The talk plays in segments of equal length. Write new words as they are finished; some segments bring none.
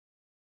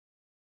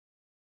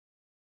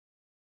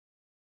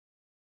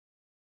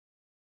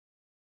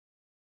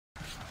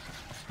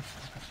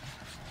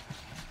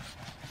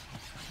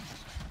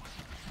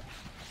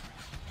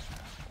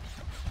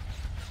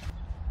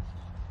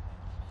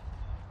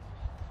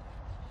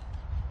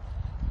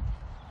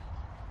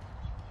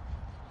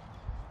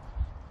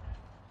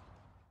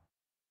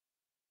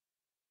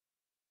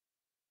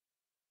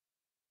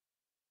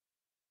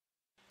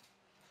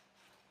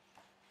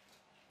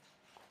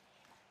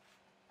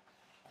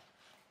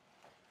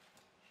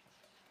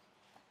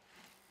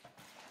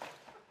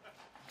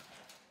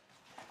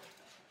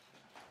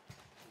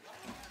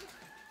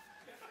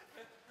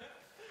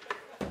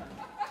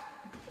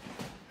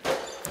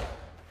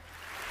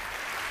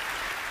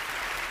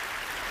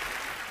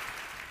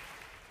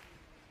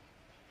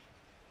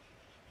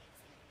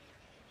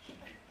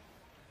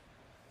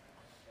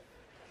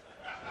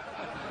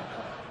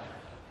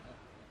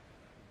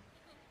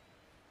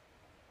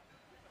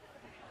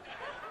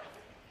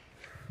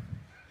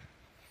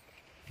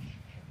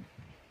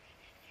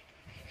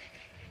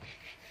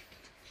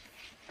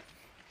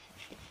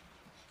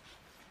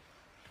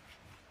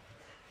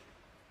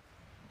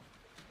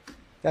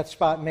That's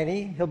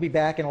SpotMini. He'll be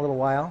back in a little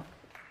while.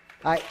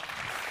 I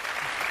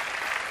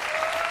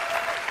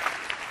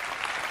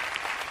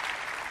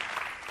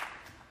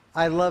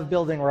love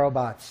building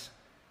robots.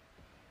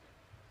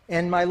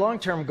 And my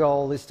long-term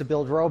goal is to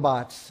build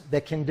robots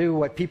that can do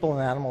what people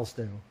and animals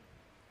do.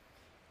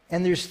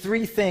 And there's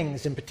three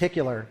things in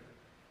particular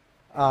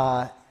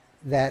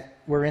that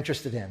we're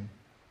interested in.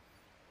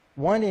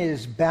 One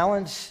is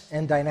balance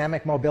and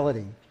dynamic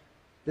mobility.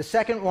 The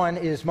second one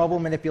is mobile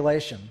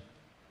manipulation.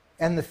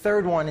 And the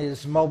third one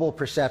is mobile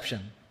perception.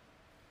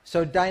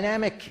 So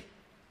dynamic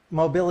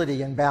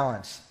mobility and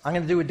balance. I'm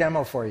going to do a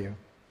demo for you.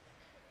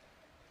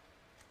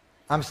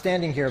 I'm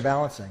standing here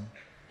balancing.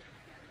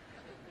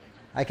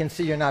 I can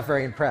see you're not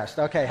very impressed.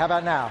 Okay, how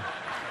about now?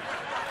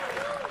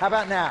 How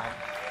about now?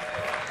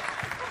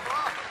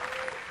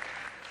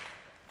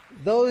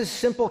 Those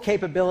simple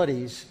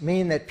capabilities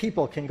mean that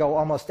people can go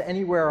almost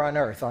anywhere on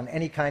Earth on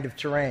any kind of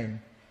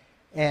terrain,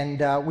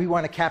 and we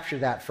want to capture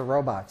that for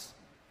robots.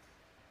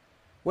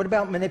 What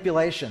about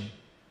manipulation?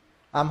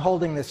 I'm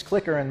holding this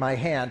clicker in my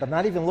hand. I'm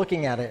not even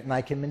looking at it, and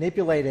I can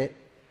manipulate it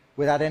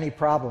without any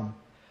problem.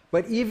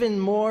 But even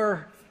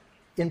more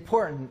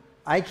important,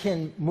 I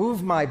can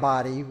move my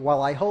body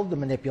while I hold the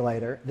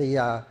manipulator,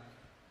 the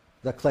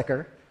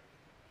clicker,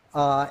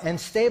 and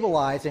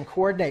stabilize and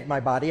coordinate my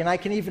body, and I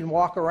can even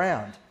walk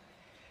around.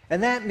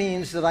 And that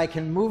means that I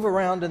can move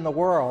around in the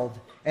world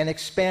and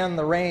expand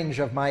the range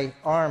of my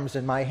arms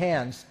and my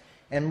hands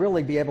and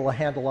really be able to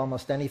handle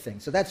almost anything.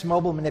 So that's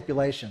mobile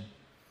manipulation.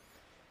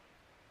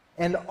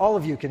 And all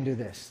of you can do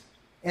this.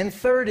 And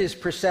third is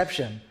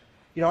perception.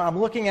 You know, I'm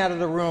looking out of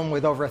the room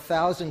with over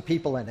 1,000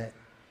 people in it,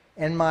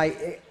 and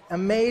my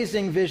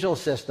amazing visual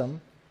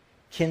system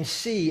can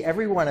see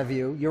every one of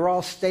you. You're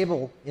all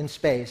stable in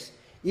space,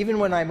 even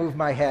when I move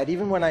my head,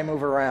 even when I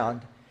move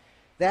around.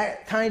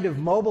 That kind of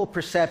mobile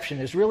perception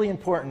is really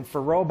important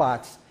for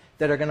robots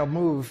that are going to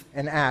move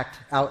and act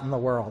out in the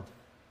world.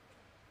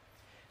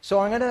 So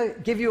I'm going to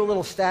give you a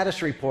little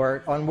status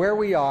report on where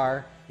we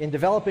are in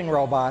developing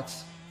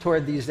robots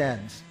toward these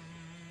ends.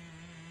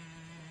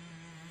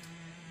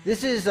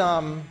 This is,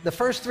 the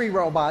first three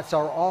robots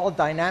are all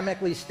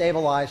dynamically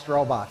stabilized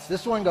robots.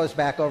 This one goes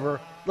back over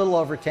a little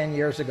over 10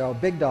 years ago,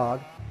 Big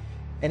Dog,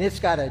 and it's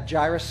got a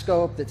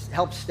gyroscope that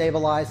helps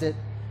stabilize it.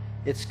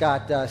 It's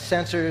got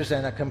sensors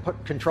and a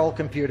control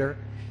computer.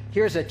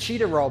 Here's a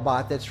cheetah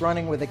robot that's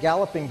running with a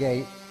galloping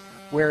gait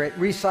where it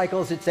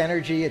recycles its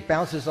energy, it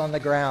bounces on the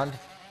ground,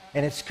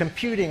 and it's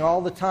computing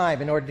all the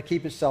time in order to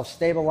keep itself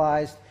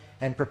stabilized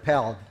and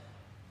propelled.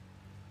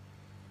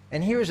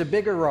 And here's a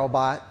bigger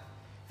robot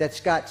that's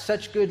got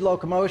such good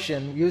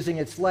locomotion using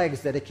its legs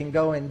that it can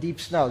go in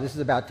deep snow. This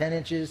is about 10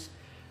 inches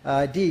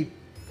deep,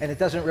 and it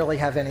doesn't really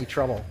have any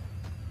trouble.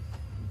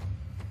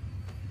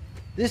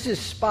 This is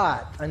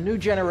Spot, a new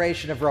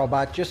generation of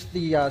robot, just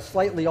the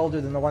slightly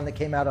older than the one that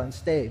came out on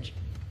stage.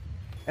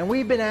 And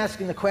we've been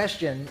asking the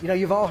question, you know,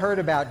 you've all heard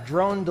about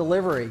drone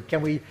delivery.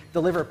 Can we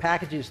deliver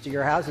packages to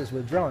your houses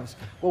with drones?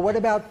 Well, what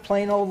about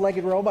plain old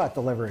legged robot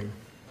delivery?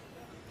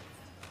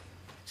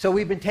 So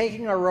we've been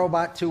taking our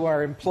robot to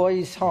our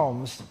employees'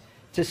 homes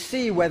to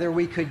see whether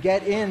we could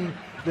get in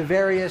the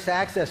various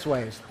access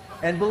ways.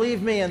 And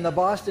believe me, in the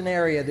Boston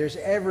area, there's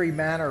every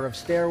manner of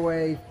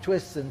stairway,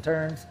 twists and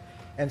turns.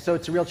 And so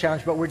it's a real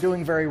challenge, but we're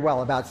doing very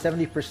well, about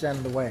 70%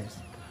 of the ways.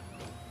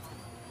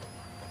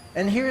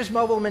 And here's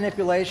mobile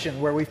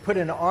manipulation, where we've put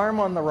an arm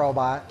on the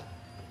robot,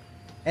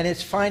 and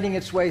it's finding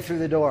its way through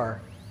the door.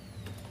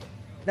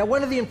 Now,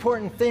 one of the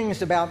important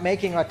things about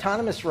making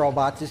autonomous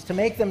robots is to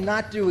make them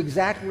not do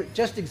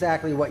just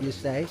exactly what you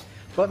say,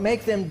 but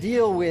make them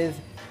deal with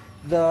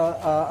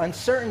the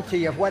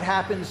uncertainty of what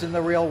happens in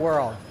the real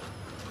world.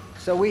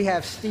 So we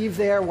have Steve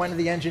there, one of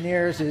the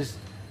engineers, is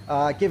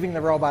giving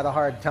the robot a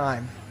hard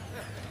time.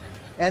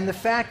 And the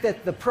fact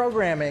that the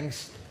programming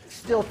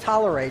still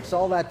tolerates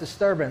all that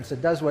disturbance,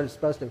 it does what it's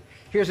supposed to.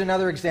 Here's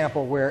another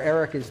example where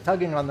Eric is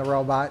tugging on the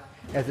robot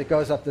as it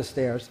goes up the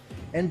stairs.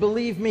 And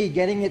believe me,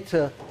 getting it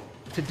to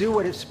do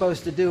what it's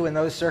supposed to do in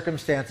those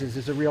circumstances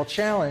is a real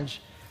challenge,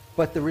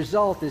 but the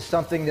result is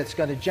something that's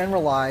going to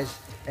generalize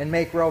and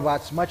make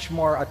robots much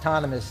more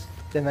autonomous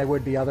than they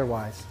would be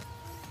otherwise.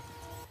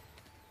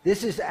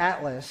 This is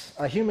Atlas,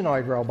 a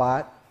humanoid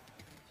robot.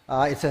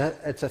 It's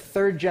a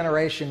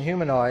third-generation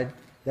humanoid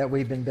that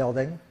we've been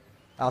building.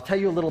 I'll tell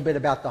you a little bit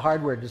about the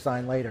hardware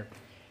design later.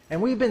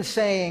 And we've been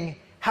saying,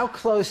 how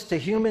close to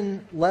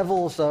human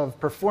levels of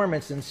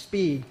performance and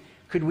speed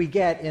could we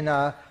get in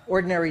an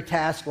ordinary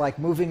task like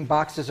moving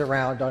boxes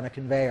around on a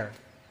conveyor?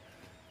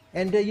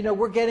 And you know,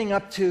 we're getting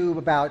up to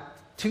about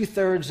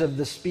 2/3 of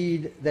the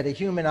speed that a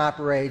human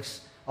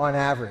operates on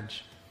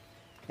average.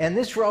 And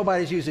this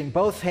robot is using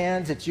both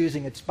hands, it's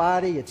using its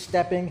body, it's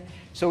stepping.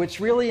 So it's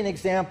really an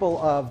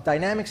example of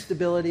dynamic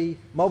stability,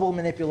 mobile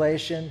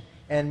manipulation,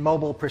 and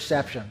mobile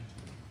perception.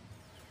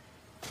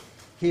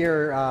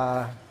 Here,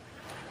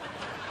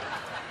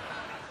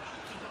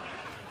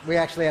 we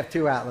actually have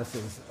two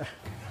Atlases.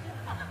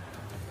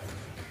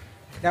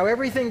 Now,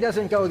 everything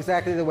doesn't go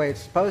exactly the way it's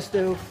supposed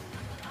to.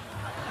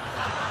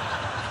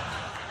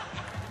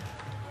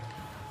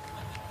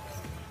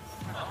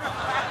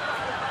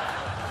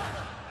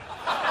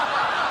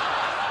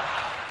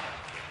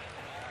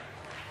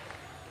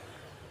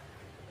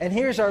 And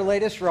here's our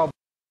latest robot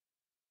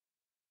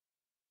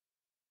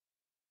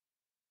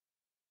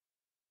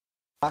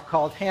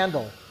called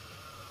Handle.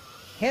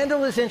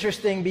 Handle is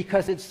interesting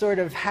because it's sort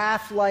of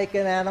half like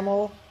an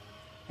animal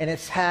and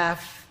it's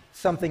half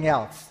something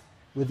else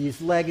with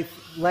these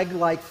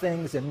leg-like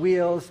things and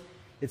wheels.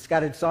 It's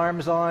got its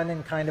arms on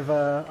in kind of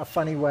a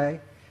funny way.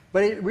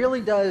 But it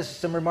really does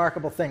some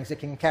remarkable things. It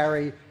can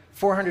carry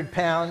 100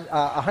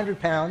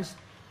 pounds.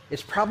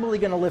 It's probably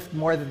going to lift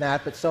more than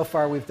that, but so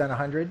far we've done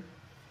 100.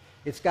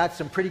 It's got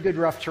some pretty good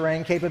rough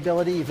terrain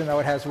capability, even though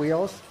it has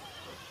wheels.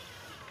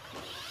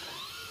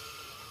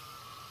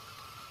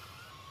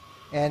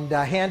 And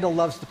Handle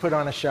loves to put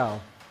on a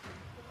show.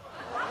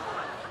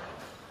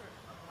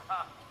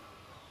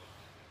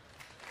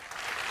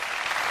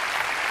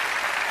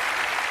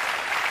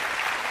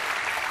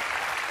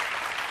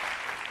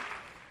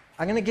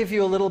 I'm going to give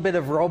you a little bit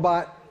of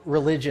robot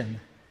religion.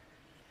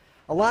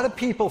 A lot of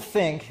people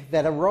think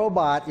that a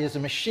robot is a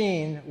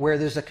machine where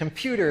there's a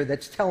computer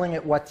that's telling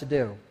it what to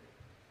do,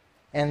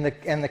 and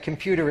the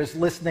computer is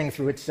listening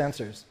through its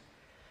sensors.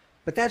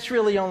 But that's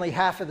really only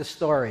half of the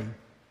story.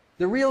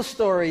 The real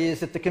story is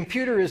that the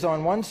computer is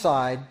on one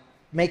side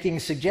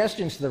making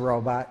suggestions to the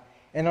robot,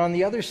 and on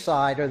the other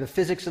side are the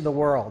physics of the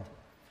world.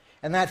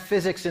 And that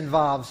physics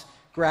involves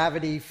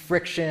gravity,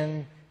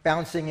 friction,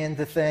 bouncing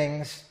into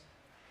things.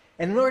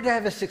 And in order to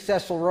have a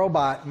successful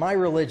robot, my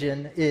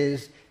religion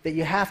is that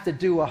you have to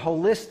do a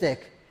holistic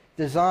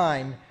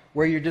design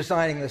where you're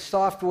designing the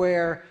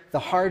software, the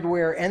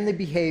hardware, and the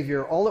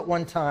behavior all at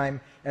one time,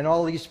 and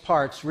all these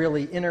parts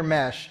really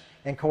intermesh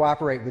and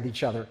cooperate with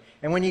each other.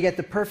 And when you get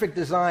the perfect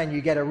design, you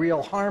get a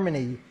real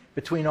harmony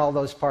between all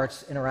those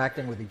parts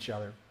interacting with each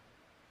other.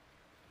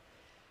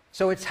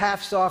 So it's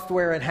half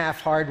software and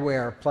half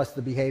hardware plus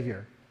the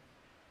behavior.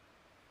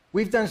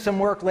 We've done some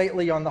work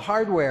lately on the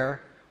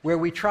hardware where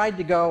we tried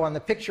to go, on the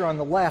picture on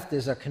the left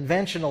is a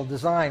conventional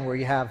design where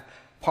you have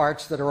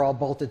parts that are all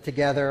bolted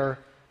together,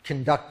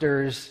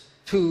 conductors,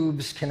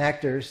 tubes,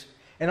 connectors.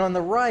 And on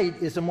the right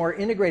is a more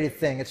integrated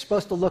thing. It's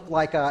supposed to look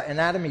like an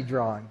anatomy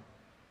drawing.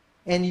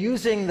 And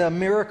using the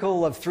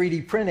miracle of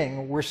 3D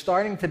printing, we're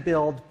starting to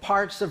build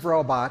parts of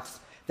robots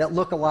that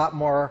look a lot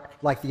more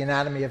like the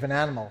anatomy of an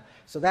animal.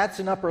 So that's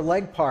an upper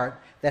leg part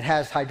that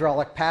has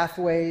hydraulic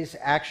pathways,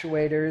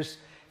 actuators,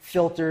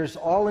 filters,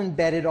 all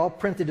embedded, all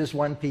printed as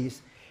one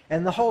piece.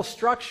 And the whole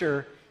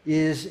structure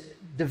is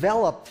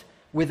developed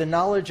with the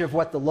knowledge of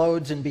what the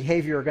loads and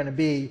behavior are going to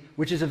be,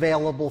 which is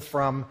available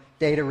from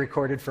data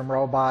recorded from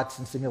robots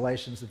and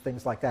simulations and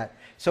things like that.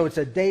 So it's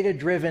a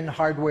data-driven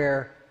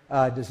hardware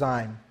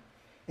design.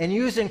 And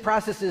using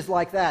processes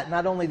like that,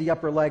 not only the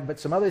upper leg, but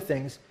some other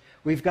things,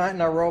 we've gotten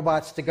our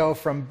robots to go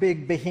from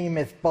big,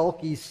 behemoth,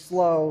 bulky,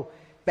 slow,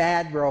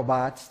 bad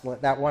robots,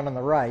 that one on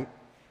the right,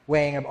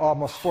 weighing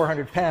almost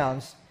 400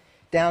 pounds,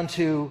 down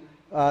to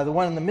the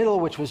one in the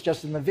middle, which was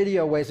just in the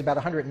video, weighs about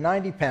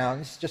 190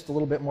 pounds, just a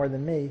little bit more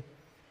than me.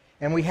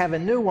 And we have a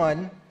new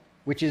one,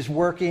 which is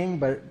working,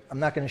 but I'm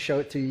not going to show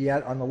it to you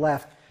yet, on the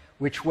left,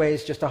 which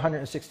weighs just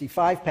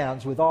 165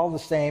 pounds with all the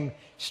same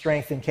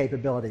strength and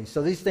capability.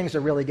 So these things are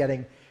really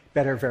getting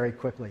better very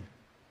quickly.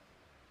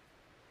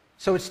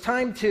 So it's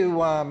time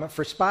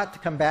for Spot to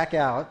come back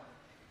out,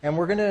 and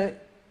we're going to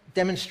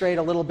demonstrate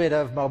a little bit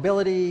of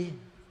mobility,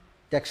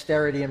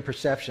 dexterity, and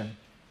perception.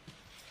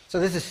 So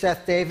this is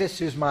Seth Davis,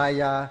 who's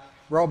my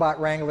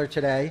robot wrangler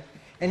today,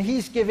 and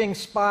he's giving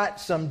Spot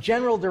some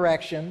general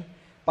direction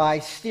by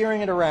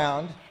steering it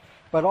around,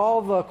 but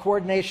all the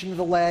coordination of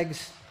the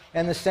legs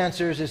and the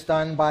sensors is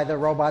done by the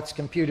robot's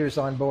computers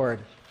on board.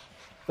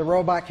 The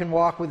robot can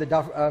walk with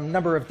a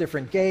number of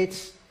different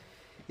gaits.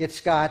 It's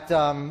got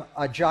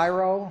a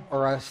gyro,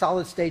 or a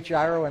solid-state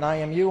gyro, an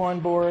IMU on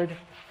board.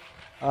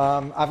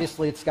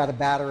 Obviously, it's got a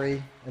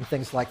battery and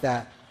things like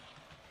that.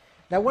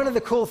 Now, one of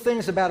the cool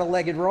things about a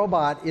legged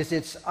robot is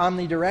it's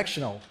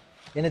omnidirectional.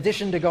 In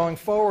addition to going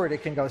forward,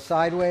 it can go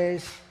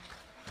sideways.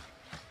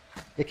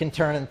 It can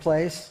turn in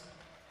place.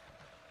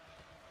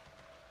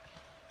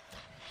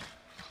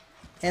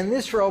 And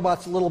this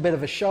robot's a little bit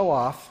of a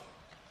show-off.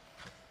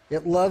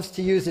 It loves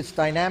to use its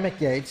dynamic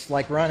gaits,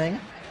 like running.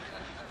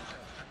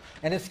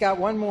 And it's got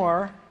one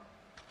more.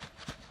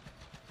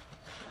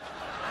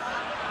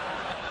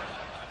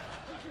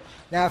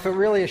 Now, if it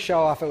really is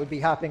show-off, it would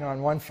be hopping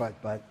on one foot,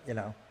 but, you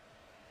know.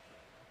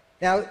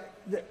 Now,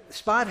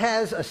 Spot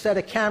has a set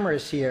of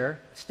cameras here,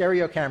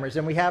 stereo cameras,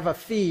 and we have a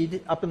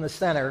feed up in the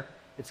center.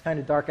 It's kind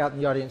of dark out in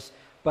the audience.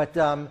 But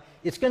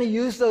it's going to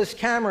use those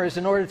cameras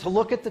in order to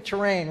look at the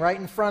terrain right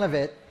in front of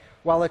it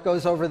while it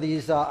goes over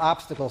these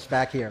obstacles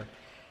back here.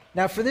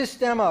 Now, for this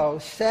demo,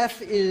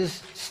 Seth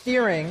is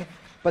steering,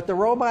 but the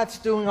robot's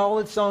doing all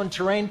its own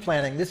terrain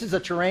planning. This is a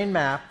terrain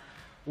map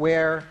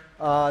where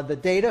the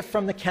data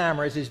from the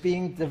cameras is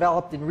being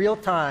developed in real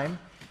time,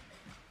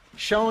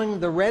 showing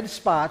the red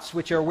spots,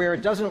 which are where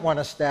it doesn't want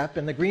to step,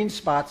 and the green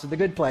spots are the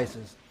good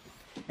places.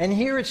 And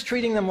here it's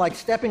treating them like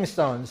stepping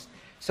stones.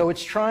 So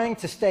it's trying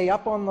to stay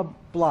up on the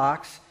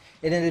blocks,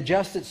 and it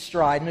adjusts its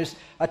stride. And there's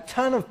a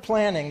ton of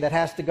planning that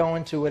has to go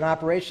into an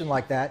operation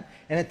like that,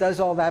 and it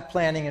does all that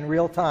planning in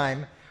real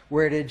time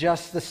where it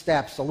adjusts the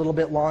steps a little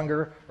bit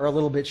longer or a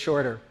little bit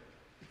shorter.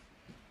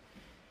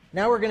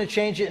 Now we're going to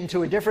change it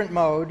into a different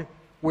mode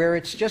where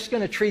it's just going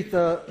to treat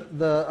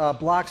the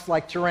blocks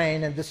like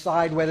terrain and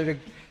decide whether to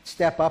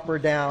step up or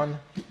down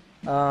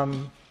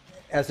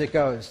as it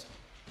goes.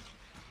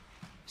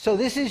 So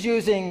this is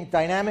using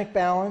dynamic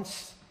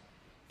balance,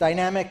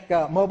 dynamic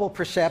mobile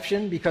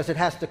perception, because it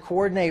has to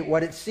coordinate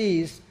what it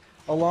sees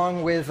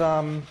along with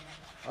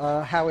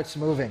how it's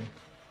moving.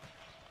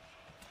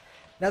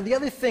 Now the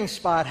other thing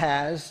Spot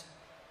has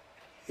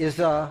is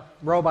a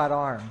robot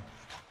arm.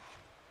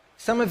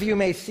 Some of you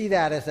may see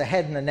that as a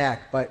head and a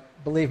neck, but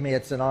believe me,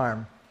 it's an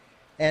arm.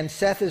 And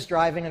Seth is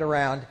driving it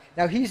around.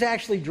 Now he's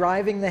actually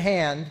driving the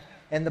hand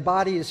and the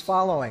body is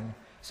following.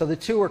 So the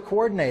two are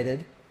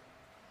coordinated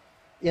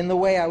in the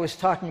way I was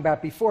talking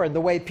about before, and the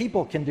way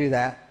people can do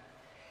that.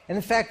 And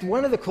in fact,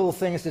 one of the cool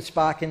things that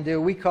Spot can do,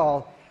 we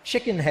call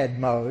chicken head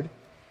mode,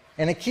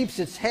 and it keeps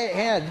its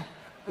head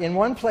in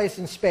one place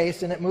in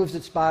space and it moves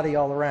its body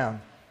all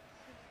around.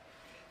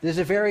 There's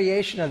a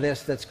variation of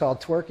this that's called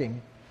twerking,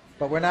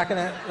 but we're not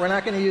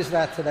going to use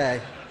that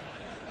today.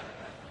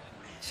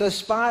 So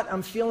Spot,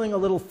 I'm feeling a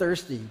little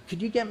thirsty.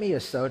 Could you get me a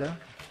soda?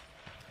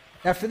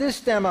 Now for this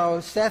demo,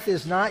 Seth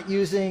is not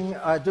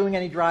doing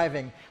any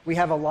driving. We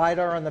have a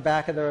LiDAR on the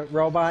back of the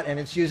robot, and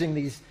it's using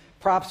these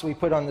props we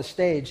put on the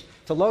stage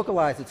to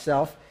localize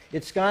itself.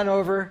 It's gone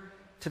over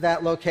to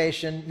that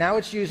location. Now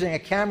it's using a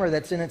camera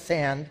that's in its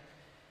hand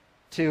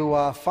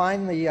to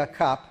find the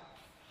cup,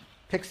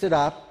 picks it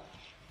up,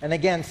 and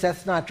again,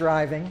 Seth's not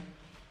driving.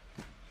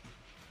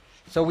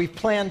 So we've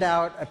planned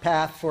out a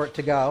path for it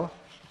to go.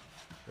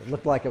 It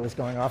looked like it was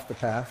going off the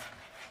path.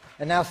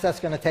 And now Seth's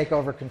going to take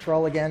over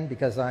control again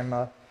because I'm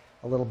a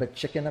little bit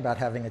chicken about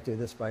having it do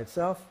this by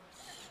itself.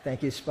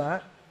 Thank you,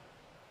 Spot.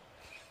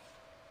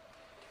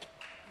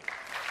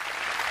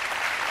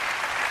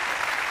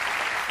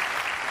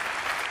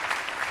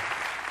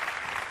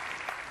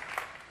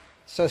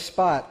 So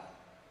Spot,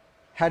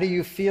 how do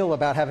you feel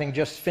about having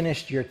just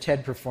finished your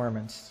TED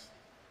performance?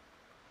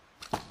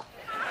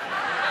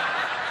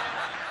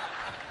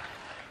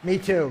 Me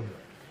too.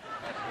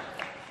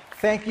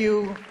 Thank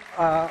you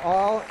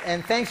all,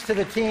 and thanks to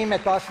the team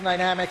at Boston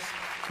Dynamics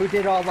who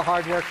did all the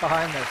hard work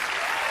behind this.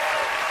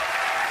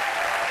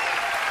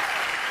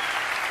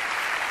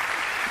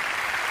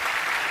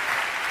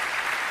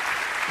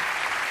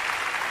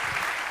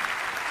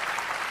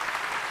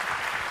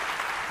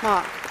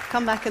 Mark,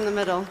 come back in the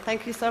middle.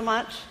 Thank you so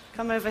much.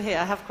 Come over here.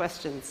 I have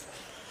questions.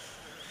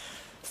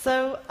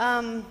 So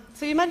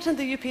you mentioned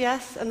the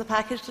UPS and the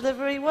package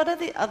delivery. What are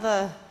the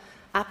other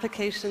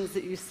applications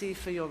that you see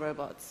for your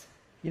robots?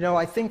 You know,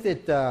 I think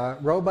that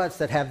robots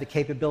that have the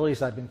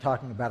capabilities I've been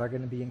talking about are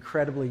going to be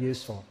incredibly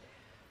useful.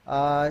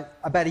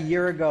 About a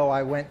year ago,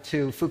 I went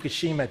to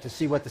Fukushima to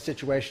see what the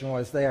situation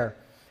was there.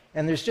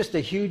 And there's just a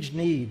huge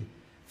need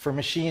for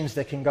machines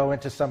that can go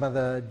into some of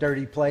the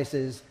dirty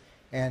places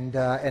and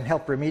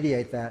help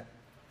remediate that.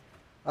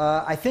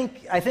 I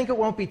think it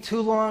won't be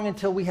too long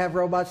until we have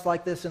robots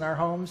like this in our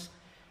homes.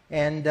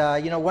 And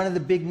you know, one of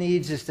the big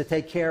needs is to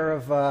take care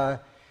of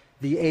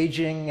the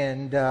aging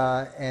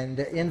and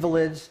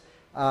invalids.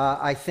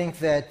 I think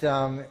that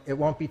it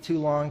won't be too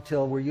long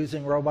till we're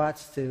using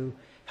robots to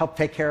help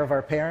take care of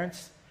our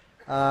parents,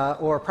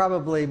 or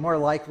probably more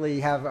likely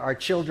have our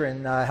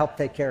children help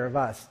take care of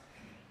us.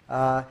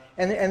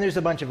 And there's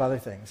a bunch of other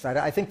things.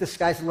 I think the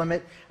sky's the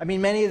limit. I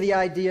mean, many of the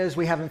ideas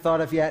we haven't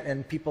thought of yet,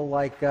 and people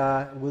like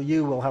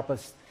you will help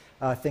us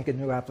think of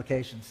new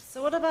applications.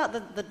 So what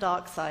about the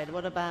dark side?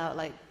 What about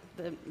like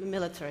the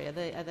military?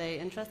 Are they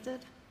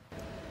interested?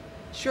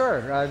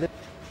 Sure.